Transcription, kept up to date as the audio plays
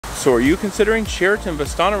So are you considering Sheraton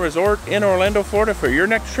Vistana Resort in Orlando, Florida for your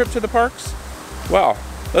next trip to the parks? Well,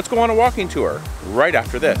 let's go on a walking tour right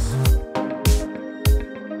after this.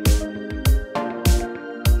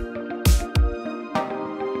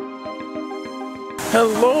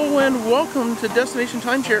 Hello and welcome to Destination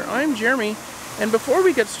Timeshare. I'm Jeremy, and before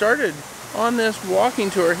we get started on this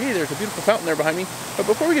walking tour, hey, there's a beautiful fountain there behind me, but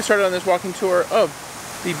before we get started on this walking tour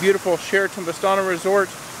of the beautiful Sheraton Vistana Resort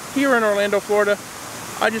here in Orlando, Florida,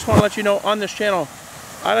 I just want to let you know on this channel,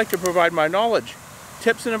 I like to provide my knowledge,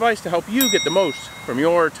 tips and advice to help you get the most from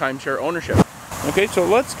your timeshare ownership. Okay, so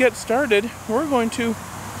let's get started. We're going to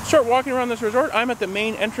start walking around this resort. I'm at the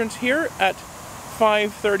main entrance here at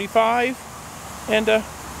 5:35, and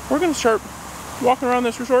we're going to start walking around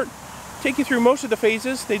this resort, take you through most of the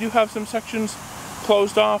phases. They do have some sections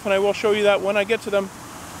closed off, and I will show you that when I get to them.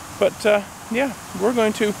 But yeah, we're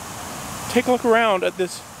going to take a look around at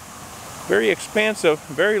this very expansive,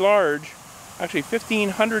 very large, actually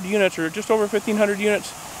 1,500 units, or just over 1,500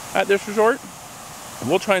 units at this resort.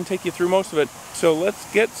 We'll try and take you through most of it. So let's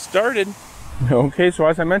get started. Okay, so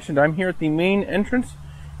as I mentioned, I'm here at the main entrance.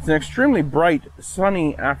 It's an extremely bright,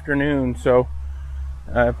 sunny afternoon, so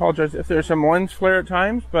I apologize if there's some lens flare at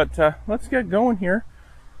times, but let's get going here.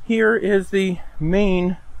 Here is the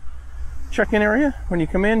main check-in area. When you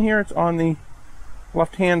come in here, it's on the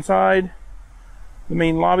left-hand side, the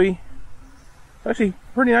main lobby. It's actually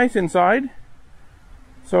pretty nice inside.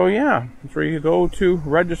 So yeah, it's where you go to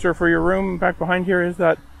register for your room. Back behind here is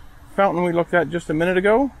that fountain we looked at just a minute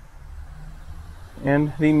ago.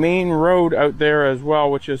 And the main road out there as well,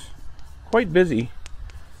 which is quite busy.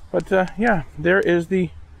 But yeah, there is the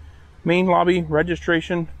main lobby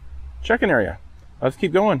registration check-in area. Let's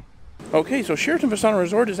keep going. Okay, so Sheraton Vistana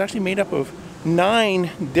Resort is actually made up of 9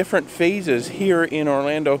 different phases here in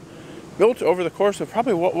Orlando, built over the course of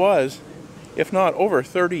probably what was, if not over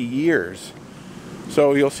 30 years.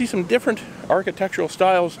 So you'll see some different architectural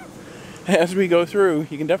styles as we go through.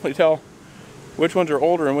 You can definitely tell which ones are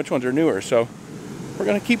older and which ones are newer. So we're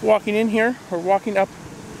going to keep walking in here. We're walking up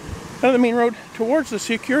kind of the main road towards the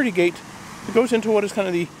security gate that goes into what is kind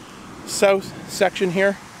of the south section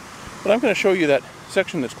here. But I'm going to show you that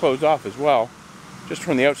section that's closed off as well, just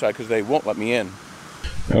from the outside, because they won't let me in.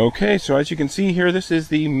 Okay, so as you can see here, this is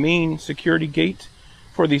the main security gate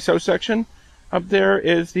for the south section. Up there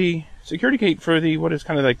is the security gate for the what is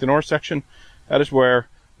kind of like the north section. That is where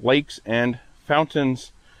lakes and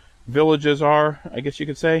fountains villages are, I guess you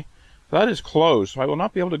could say. That is closed, so I will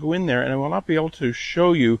not be able to go in there, and I will not be able to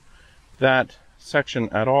show you that section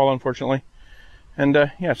at all, unfortunately. And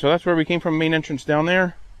yeah, so that's where we came from, main entrance down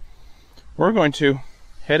there. We're going to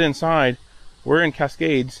head inside. We're in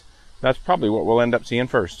Cascades. That's probably what we'll end up seeing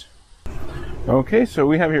first. Okay, so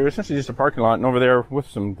we have here essentially just a parking lot, and over there with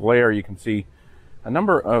some glare you can see a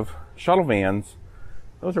number of shuttle vans.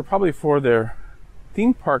 Those are probably for their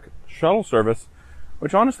theme park shuttle service,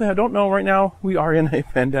 which honestly I don't know. Right now we are in a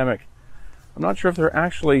pandemic. I'm not sure if they're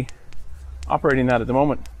actually operating that at the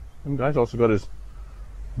moment. Some guys also got his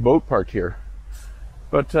boat parked here.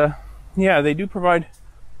 But yeah, they do provide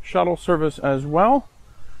shuttle service as well.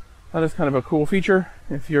 That is kind of a cool feature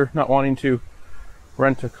if you're not wanting to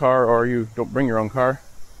rent a car or you don't bring your own car.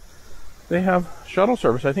 They have shuttle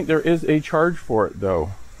service. I think there is a charge for it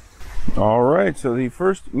though. All right, so the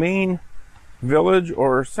first main village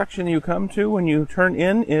or section you come to when you turn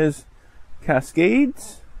in is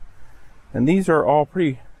Cascades. And these are all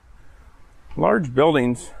pretty large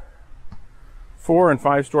buildings, 4- and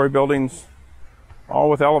 5-story buildings, all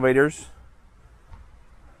with elevators.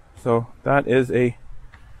 So that is a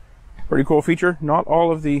pretty cool feature. Not all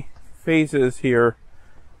of the phases here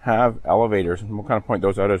have elevators, and we'll kind of point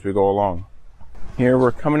those out as we go along. Here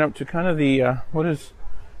we're coming up to kind of the what is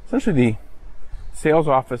essentially the sales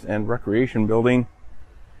office and recreation building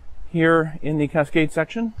here in the Cascade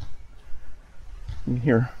section. And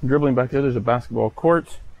here, dribbling back there's a basketball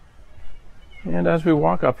court. And as we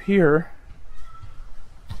walk up here,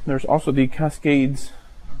 there's also the Cascades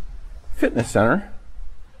Fitness Center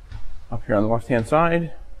up here on the left-hand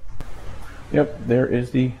side. Yep, there is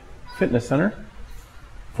the fitness center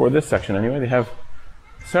for this section anyway. They have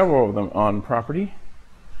several of them on property.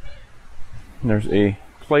 And there's a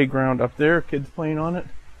playground up there, kids playing on it.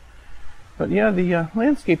 But yeah, the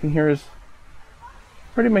landscaping here is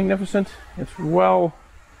pretty magnificent. It's well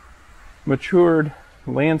matured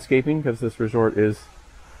landscaping because this resort is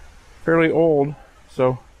fairly old.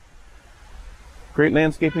 So great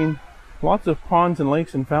landscaping, lots of ponds and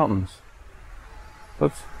lakes and fountains.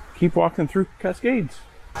 Let's keep walking through Cascades.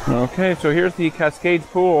 Okay, so here's the Cascades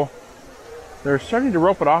pool. They're starting to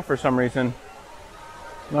rope it off for some reason.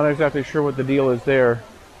 Not exactly sure what the deal is there.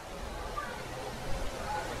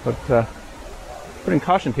 but putting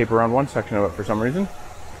caution tape around one section of it for some reason.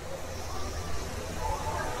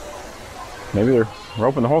 Maybe they're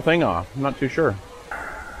roping the whole thing off. I'm not too sure.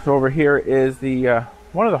 So over here is the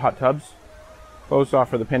one of the hot tubs closed off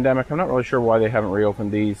for the pandemic. I'm not really sure why they haven't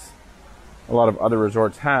reopened these. A lot of other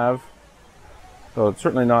resorts have. So it's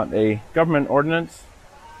certainly not a government ordinance.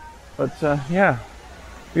 But yeah,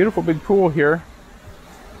 beautiful big pool here.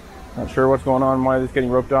 Not sure what's going on, why it's getting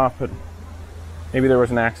roped off, but maybe there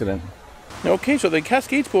was an accident. Okay, so the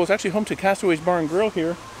Cascades pool is actually home to Castaways Bar and Grill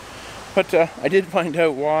here. But I did find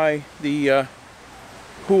out why the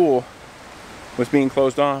pool was being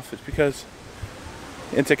closed off. It's because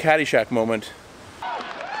it's a Caddyshack moment.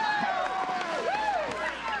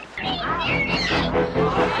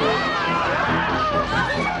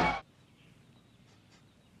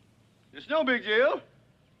 It's no big deal.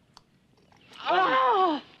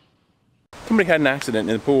 Oh. Somebody had an accident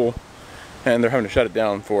in the pool and they're having to shut it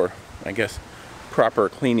down for, I guess, proper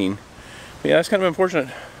cleaning. But yeah, that's kind of unfortunate.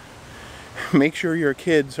 Make sure your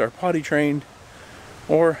kids are potty trained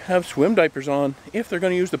or have swim diapers on if they're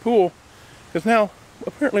going to use the pool, because now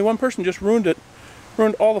apparently one person just ruined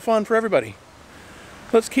all the fun for everybody.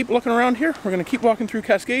 Let's keep looking around here. We're going to keep walking through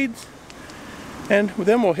Cascades, and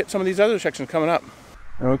then we'll hit some of these other sections coming up.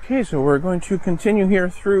 Okay, so we're going to continue here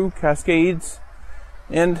through Cascades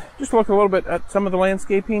and just look a little bit at some of the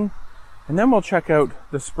landscaping, and then we'll check out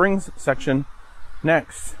the Springs section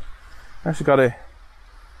next. I actually got a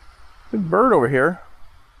big bird over here,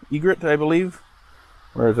 egret, I believe.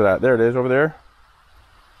 Where is it at? There it is, over there.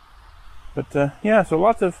 But yeah, so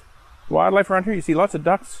lots of wildlife around here. You see lots of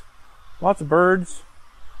ducks, lots of birds,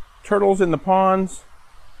 turtles in the ponds,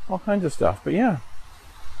 all kinds of stuff. But yeah,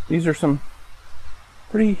 these are some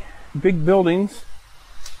pretty big buildings,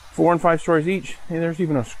 4 and 5 stories each. Hey, there's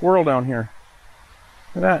even a squirrel down here.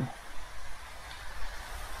 Look at that.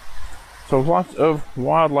 So lots of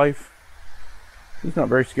wildlife. He's not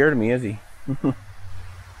very scared of me, is he?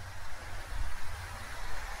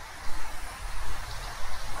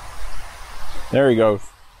 There he goes.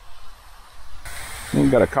 We've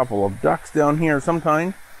got a couple of ducks down here of some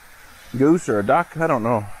kind. Goose or a duck, I don't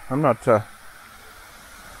know. I'm not up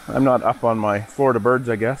on my Florida birds,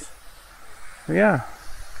 I guess. But yeah,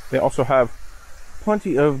 they also have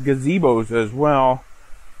plenty of gazebos as well.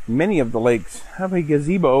 Many of the lakes have a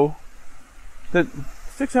gazebo that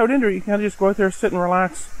sticks out into it. You can kind of just go out there, sit and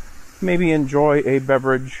relax, maybe enjoy a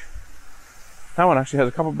beverage. That one actually has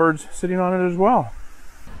a couple birds sitting on it as well.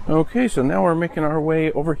 Okay, so now we're making our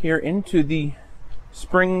way over here into the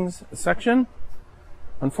Springs section.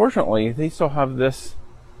 Unfortunately, they still have this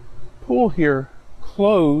pool here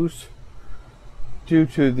closed due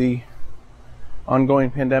to the ongoing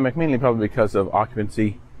pandemic, mainly probably because of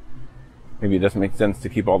occupancy. Maybe it doesn't make sense to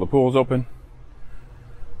keep all the pools open.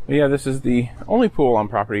 But yeah, this is the only pool on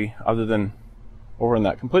property other than over in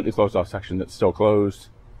that completely closed off section that's still closed.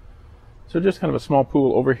 So just kind of a small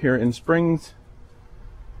pool over here in Springs.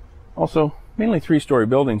 Also, mainly 3-story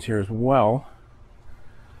buildings here as well.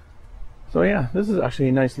 So yeah, this is actually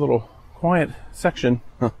a nice little quiet section.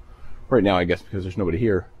 Right now, I guess, because there's nobody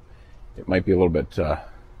here. It might be a little bit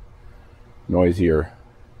noisier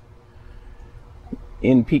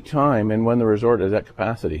in peak time and when the resort is at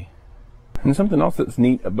capacity. And something else that's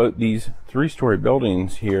neat about these 3-story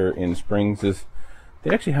buildings here in Springs is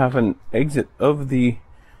they actually have an exit of the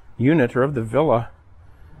unit or of the villa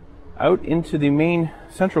out into the main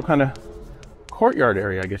central kind of courtyard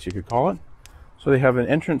area, I guess you could call it. So they have an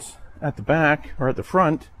entrance at the back or at the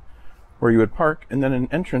front where you would park, and then an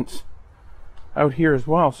entrance out here as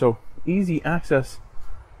well. So easy access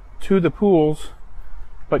to the pools,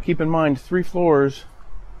 but keep in mind 3 floors,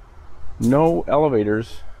 no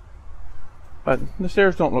elevators, but the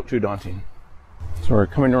stairs don't look too daunting. So we're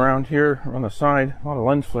coming around here on the side, a lot of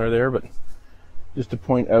lens flare there, but just to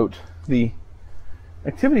point out the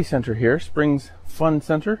activity center here, Springs Fun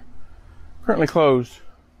Center, currently closed.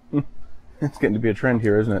 It's getting to be a trend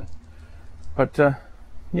here, isn't it? But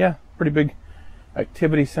yeah, pretty big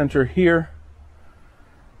activity center here.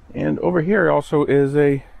 And over here also is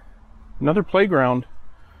another playground,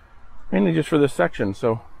 mainly just for this section.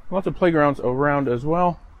 So lots of playgrounds around as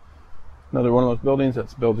well. Another one of those buildings,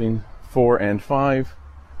 that's building 4 and 5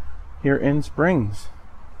 here in Springs.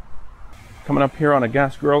 Coming up here on a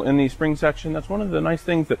gas grill in the Springs section. That's one of the nice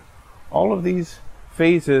things, that all of these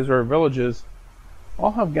phases or villages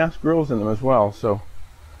all have gas grills in them as well. So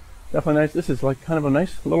definitely nice. This is like kind of a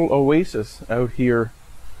nice little oasis out here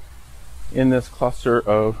in this cluster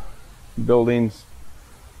of buildings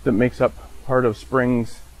that makes up part of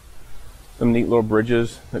Springs. Some neat little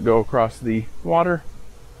bridges that go across the water.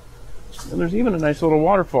 And there's even a nice little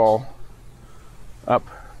waterfall up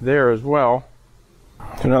there as well.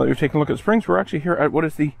 So now that we've taken a look at the springs, we're actually here at what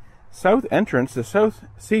is the south entrance, the south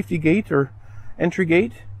safety gate or entry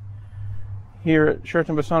gate here at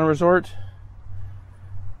Sheraton Vistana Resort.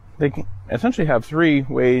 They can essentially have 3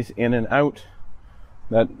 ways in and out.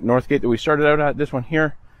 That north gate that we started out at, this one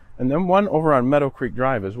here, and then one over on Meadow Creek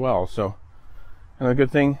Drive as well. So another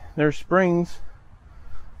good thing, there's springs.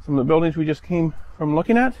 Some of the buildings we just came from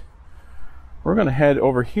looking at. We're going to head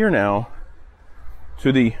over here now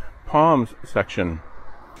to the Palms section.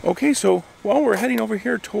 Okay, so while we're heading over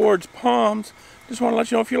here towards Palms, just want to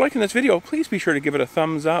let you know, if you're liking this video, please be sure to give it a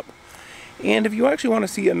thumbs up. And if you actually want to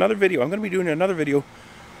see another video, I'm going to be doing another video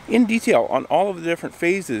in detail on all of the different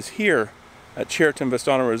phases here at Sheraton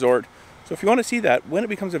Vistana Resort. So if you want to see that, when it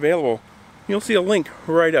becomes available, you'll see a link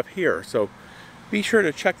right up here. So be sure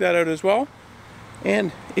to check that out as well.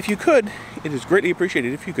 And if you could, it is greatly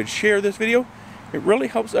appreciated if you could share this video. It really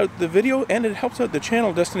helps out the video and it helps out the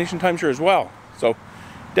channel Destination Timeshare as well. So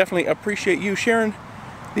definitely appreciate you sharing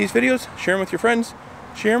these videos, share them with your friends,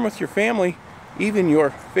 share them with your family, even your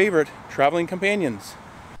favorite traveling companions.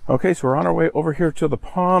 Okay, so we're on our way over here to the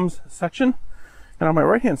Palms section. And on my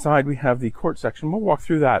right hand side we have the court section. We'll walk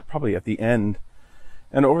through that probably at the end.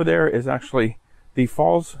 And over there is actually the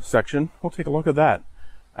falls section. We'll take a look at that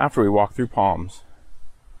after we walk through Palms.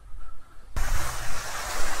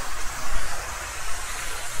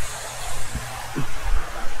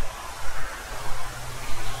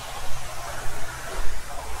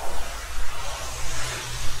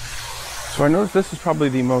 So I noticed this is probably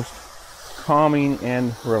the most calming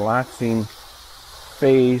and relaxing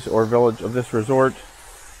phase or village of this resort.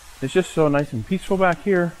 It's just so nice and peaceful back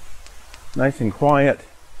here, nice and quiet.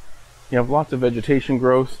 You have lots of vegetation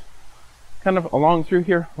growth kind of along through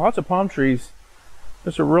here, lots of palm trees.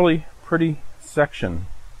 Just a really pretty section.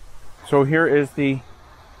 So here is the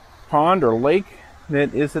pond or lake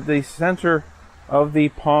that is at the center of the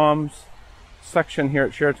Palms section here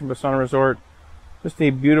at Sheraton Vistana Resort. Just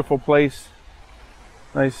a beautiful place.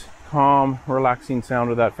 Nice, calm, relaxing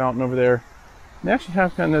sound of that fountain over there. They actually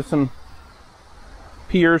have kind of some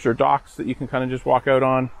piers or docks that you can kind of just walk out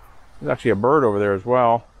on. There's actually a bird over there as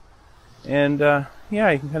well. And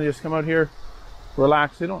yeah, you can kind of just come out here,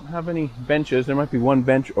 relax. They don't have any benches. There might be one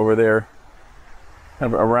bench over there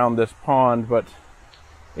kind of around this pond, but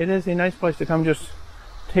it is a nice place to come just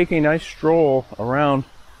take a nice stroll around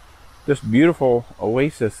this beautiful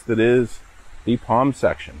oasis that is the Palm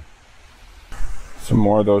section. Some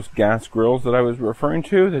more of those gas grills that I was referring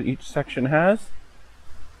to that each section has.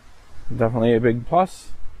 Definitely a big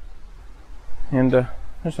plus. And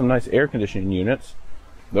there's some nice air conditioning units.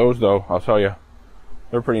 Those, though, I'll tell you,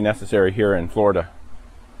 they're pretty necessary here in Florida.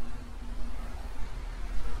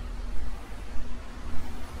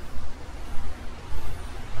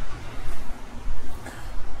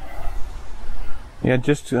 Yeah,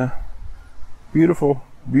 just a beautiful,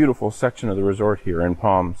 beautiful section of the resort here in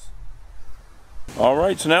Palms.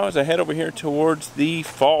 Alright, so now as I head over here towards the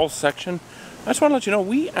falls section, I just want to let you know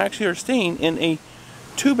we actually are staying in a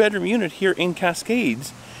 2-bedroom unit here in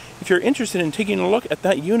Cascades. If you're interested in taking a look at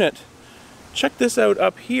that unit, check this out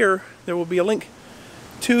up here. There will be a link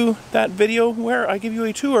to that video where I give you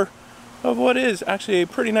a tour of what is actually a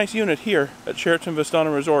pretty nice unit here at Sheraton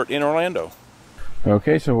Vistana Resort in Orlando.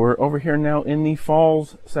 Okay, so we're over here now in the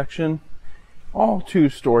falls section. All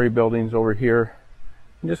 2-story buildings over here.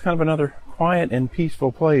 And just kind of another quiet and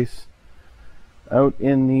peaceful place out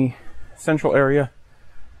in the central area.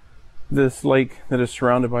 This lake that is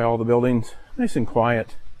surrounded by all the buildings, nice and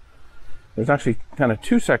quiet. There's actually kind of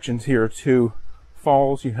 2 sections here to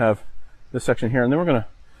falls. You have this section here, and then we're going to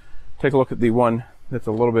take a look at the one that's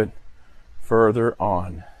a little bit further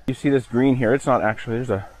on. You see this green here, it's not actually, there's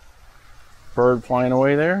a bird flying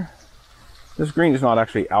away there. This green is not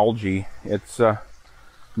actually algae, it's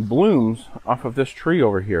blooms off of this tree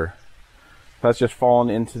over here. That's just fallen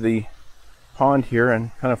into the pond here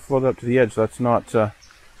and kind of floated up to the edge. So that's not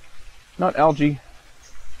algae,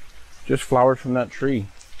 just flowers from that tree.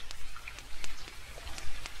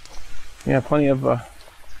 Yeah, plenty of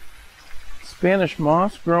Spanish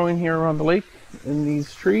moss growing here around the lake in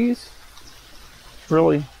these trees.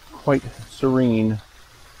 Really quite serene.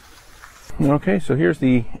 Okay, so here's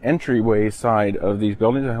the entryway side of these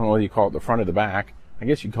buildings. I don't know whether you call it the front or the back. I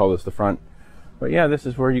guess you'd call this the front. But yeah, this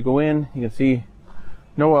is where you go in. You can see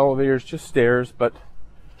no elevators, just stairs, but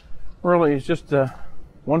really it's just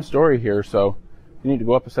one story here, so if you need to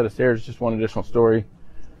go up a set of stairs, just one additional story.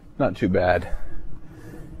 Not too bad.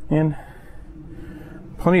 And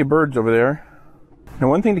plenty of birds over there. Now,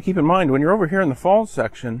 one thing to keep in mind when you're over here in the falls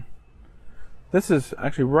section, This is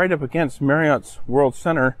actually right up against Marriott's World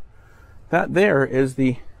Center. That there is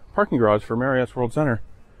the parking garage for Marriott's World Center.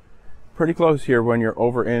 Pretty close here when you're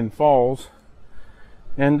over in Falls.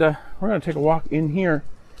 And we're going to take a walk in here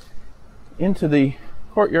into the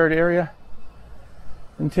courtyard area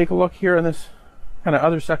and take a look here in this kind of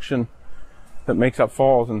other section that makes up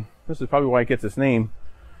Falls. And this is probably why it gets its name.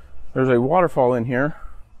 There's a waterfall in here,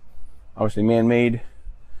 obviously man-made,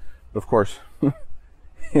 but of course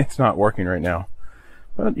it's not working right now.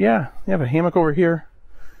 But yeah, you have a hammock over here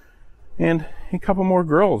and a couple more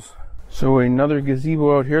girls. So another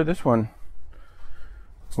gazebo out here, this one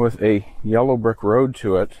with a yellow brick road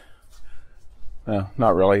to it.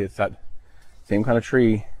 Not really, it's that same kind of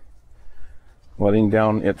tree letting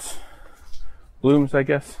down its blooms, I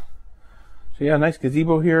guess. So yeah, nice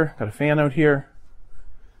gazebo here, got a fan out here,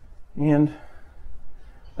 and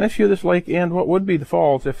nice view of this lake and what would be the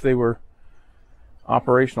falls if they were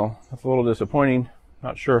operational. That's a little disappointing.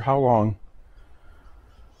 Not sure how long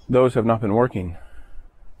those have not been working.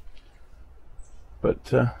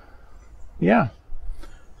 But yeah,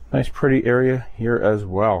 nice pretty area here as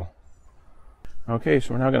well. Okay,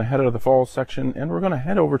 so we're now going to head out of the falls section and we're going to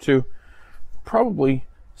head over to probably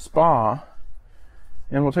Spa,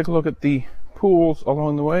 and we'll take a look at the pools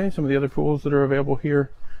along the way, some of the other pools that are available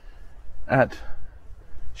here at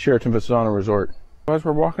Sheraton Vistana Resort. As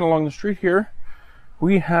we're walking along the street here,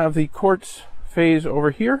 we have the courts phase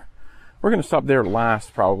over here. We're going to stop there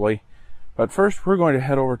last probably, but first we're going to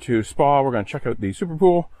head over to Spa. We're going to check out the super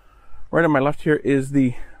pool. Right on my left here is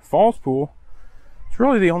the falls pool. It's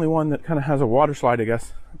really the only one that kind of has a water slide, I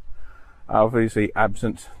guess. Obviously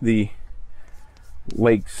absent the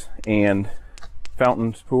lakes and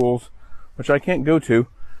fountains pools, which I can't go to,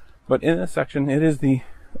 but in this section it is the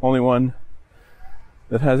only one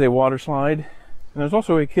that has a water slide. And there's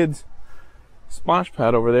also a kids splash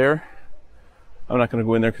pad over there. I'm not going to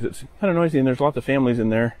go in there because it's kind of noisy and there's lots of families in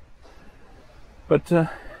there. But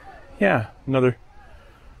yeah, another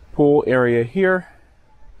pool area here.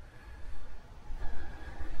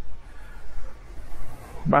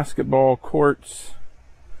 Basketball courts.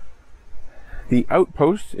 The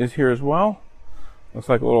outpost is here as well. Looks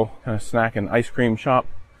like a little kind of snack and ice cream shop.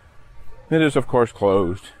 It is of course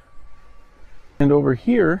closed. And over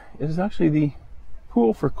here is actually the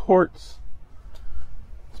pool for courts.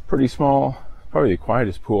 It's pretty small, probably the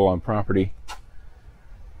quietest pool on property.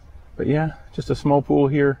 But yeah, just a small pool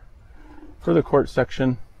here for the court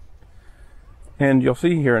section. And you'll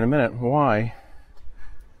see here in a minute why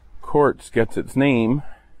courts gets its name.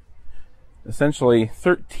 Essentially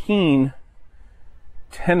 13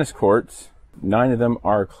 tennis courts, 9 of them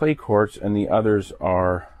are clay courts and the others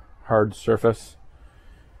are hard surface.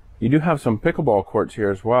 You do have some pickleball courts here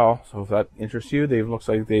as well, so if that interests you, looks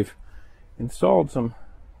like they've installed some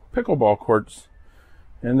pickleball courts,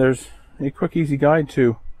 and there's a quick easy guide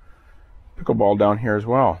to pickleball down here as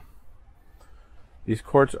well. These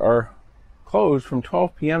courts are closed from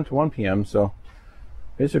 12 p.m. to 1 p.m. so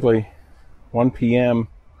basically 1 p.m.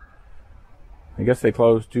 I guess they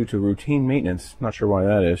close due to routine maintenance. Not sure why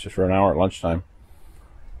that is, just for an hour at lunchtime.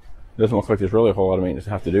 It doesn't look like there's really a whole lot of maintenance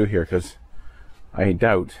to have to do here, because I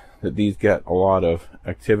doubt that these get a lot of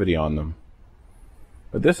activity on them.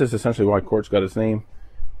 But this is essentially why courts got its name.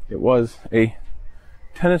 It was a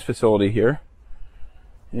tennis facility here,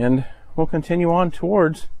 and we'll continue on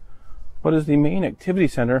towards what is the main activity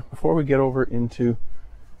center before we get over into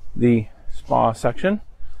the spa section.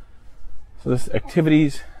 So this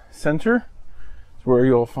activities center is where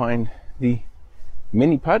you'll find the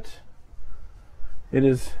mini putt. It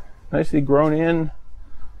is nicely grown in,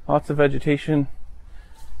 lots of vegetation.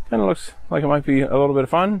 Kind of looks like it might be a little bit of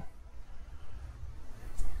fun.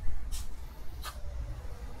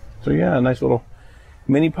 So yeah, a nice little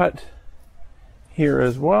mini putt here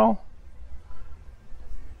as well.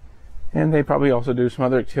 And they probably also do some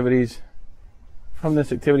other activities from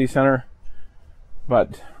this activity center.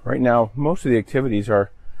 But right now, most of the activities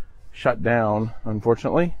are shut down,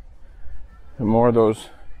 unfortunately. And more of those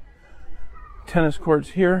tennis courts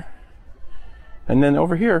here. And then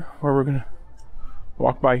over here, where we're going to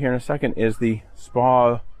walk by here in a second, is the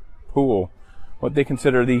spa pool. What they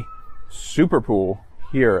consider the super pool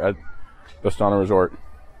here at Vistana Resort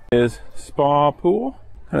is spa pool.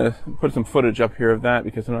 Kind of put some footage up here of that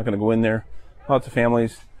because I'm not going to go in there. Lots of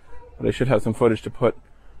families, but I should have some footage to put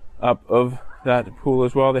up of that pool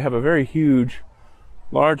as well. They have a very huge,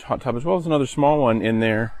 large hot tub as well as another small one in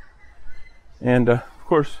there. And of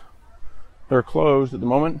course, they're closed at the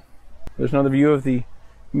moment. There's another view of the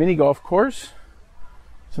mini golf course.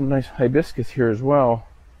 Some nice hibiscus here as well.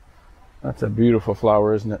 That's a beautiful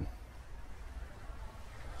flower, isn't it?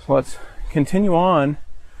 So let's continue on,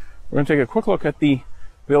 we're going to take a quick look at the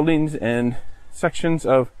buildings and sections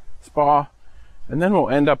of spa, and then we'll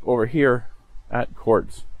end up over here at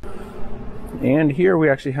Courts. And here we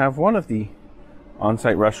actually have one of the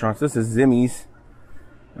on-site restaurants. This is Zimmy's.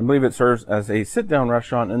 I believe it serves as a sit-down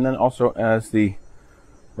restaurant and then also as the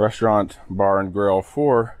restaurant, bar, and grill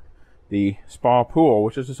for the spa pool,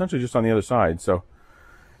 which is essentially just on the other side. So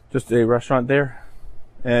just a restaurant there,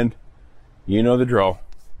 and you know the drill,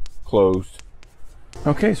 closed.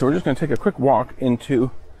 Okay, so we're just going to take a quick walk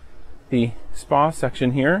into the spa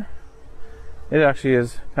section here. It actually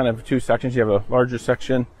is kind of two sections. You have a larger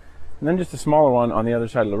section and then just a smaller one on the other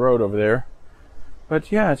side of the road over there.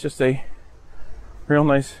 But yeah, it's just a real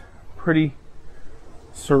nice, pretty,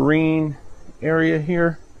 serene area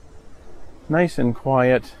here. Nice and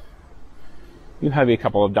quiet. You have a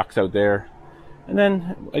couple of ducks out there. And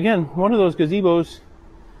then, again, one of those gazebos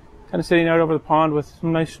kind of sitting out over the pond with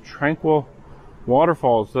some nice, tranquil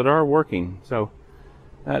waterfalls that are working. So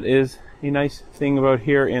that is a nice thing about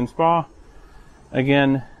here in Spa.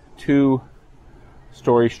 Again,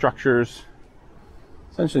 2-story structures.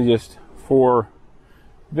 Essentially just 4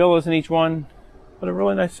 villas in each one, but a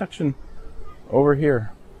really nice section over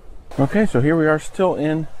here. Okay, so here we are still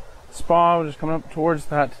in Spa. We're just coming up towards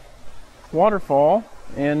that waterfall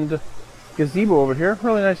and gazebo over here.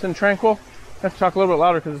 Really nice and tranquil. I have to talk a little bit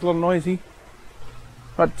louder because it's a little noisy.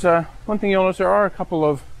 But one thing you'll notice, there are a couple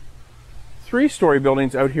of 3-story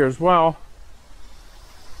buildings out here as well.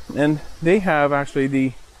 And they have actually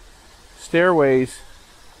the stairways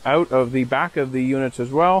out of the back of the units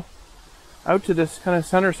as well, out to this kind of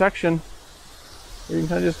center section. You can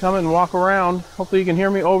kind of just come and walk around. Hopefully you can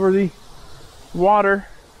hear me over the water.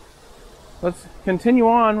 Let's continue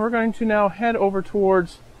on. We're going to now head over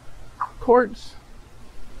towards Courts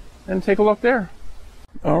and take a look there.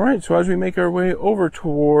 All right, so as we make our way over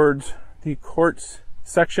towards the Courts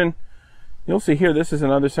section, you'll see here this is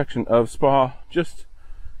another section of Spa, just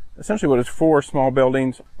essentially what is 4 small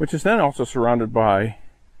buildings, which is then also surrounded by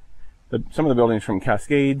some of the buildings from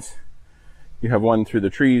Cascades. You have one through the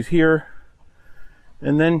trees here,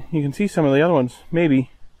 and then you can see some of the other ones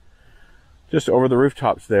maybe just over the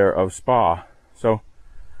rooftops there of Spa. So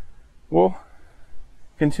we'll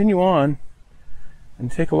continue on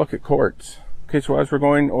and take a look at Courts. Okay, so as we're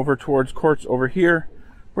going over towards Courts over here,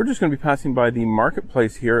 we're just going to be passing by the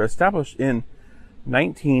marketplace here, established in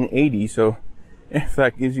 1980. So if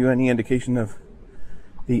that gives you any indication of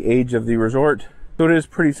the age of the resort. So it is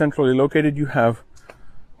pretty centrally located. You have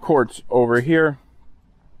Courts over here.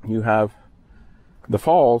 You have the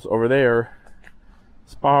falls over there.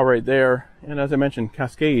 Spa right there. And as I mentioned,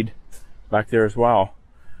 Cascade back there as well.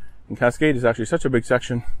 And Cascade is actually such a big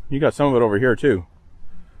section. You got some of it over here too.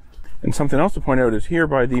 And something else to point out is here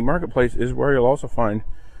by the marketplace is where you'll also find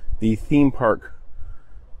the theme park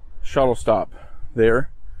shuttle stop there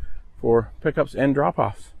for pickups and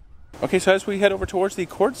drop-offs. Okay, so as we head over towards the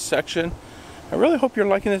Courts section, I really hope you're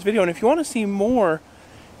liking this video. And if you want to see more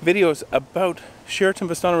videos about Sheraton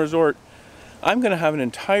Vistana Resort, I'm going to have an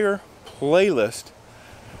entire playlist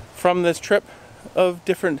from this trip of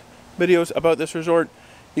different videos about this resort.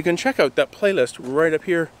 You can check out that playlist right up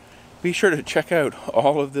here. Be sure to check out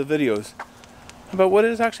all of the videos about what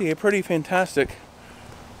is actually a pretty fantastic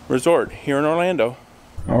resort here in Orlando.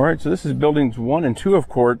 Alright, so this is buildings 1 and 2 of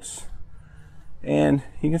Courts. And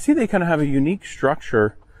you can see they kind of have a unique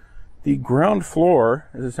structure. The ground floor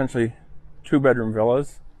is essentially 2-bedroom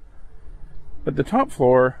villas. But the top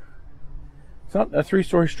floor, it's not a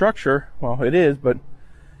 3-story structure. Well, it is, but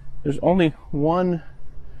there's only one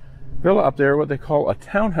villa up there, what they call a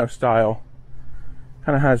townhouse style.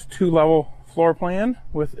 Kind of has 2-level floor plan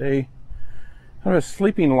with a kind of a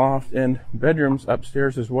sleeping loft and bedrooms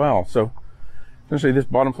upstairs as well. So essentially this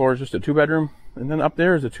bottom floor is just a 2-bedroom, and then up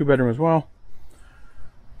there is a 2-bedroom as well.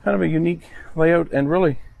 Kind of a unique layout, and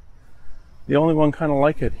really the only one kind of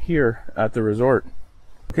like it here at the resort.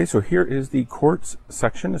 Okay, so here is the Courts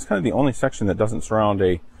section. It's kind of the only section that doesn't surround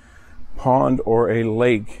a pond or a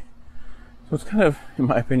lake. So it's kind of, in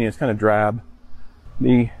my opinion, it's kind of drab.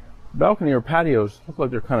 The balcony or patios look like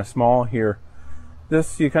they're kind of small here.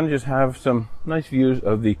 This, you kind of just have some nice views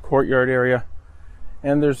of the courtyard area,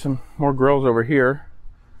 and there's some more grills over here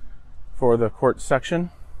for the Courts section.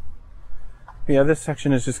 Yeah, this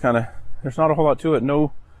section is just kind of, there's not a whole lot to it.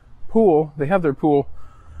 No pool. They have their pool,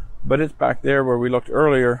 but it's back there where we looked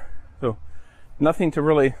earlier. So nothing to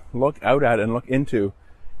really look out at and look into.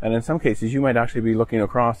 And in some cases, you might actually be looking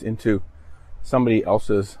across into somebody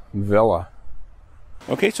else's villa.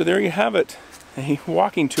 Okay, so there you have it. A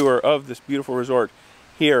walking tour of this beautiful resort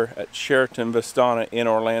here at Sheraton Vistana in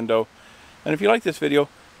Orlando. And if you like this video,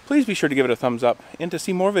 please be sure to give it a thumbs up, and to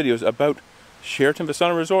see more videos about Sheraton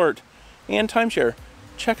Vistana Resort and timeshare,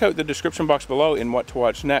 check out the description box below in what to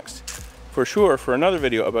watch next. For sure, for another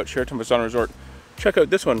video about Sheraton Vistana Resort, check out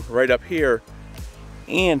this one right up here,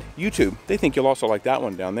 and YouTube. They think you'll also like that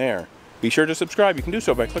one down there. Be sure to subscribe. You can do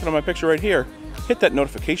so by clicking on my picture right here. Hit that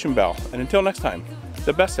notification bell, and until next time,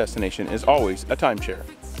 the best destination is always a timeshare.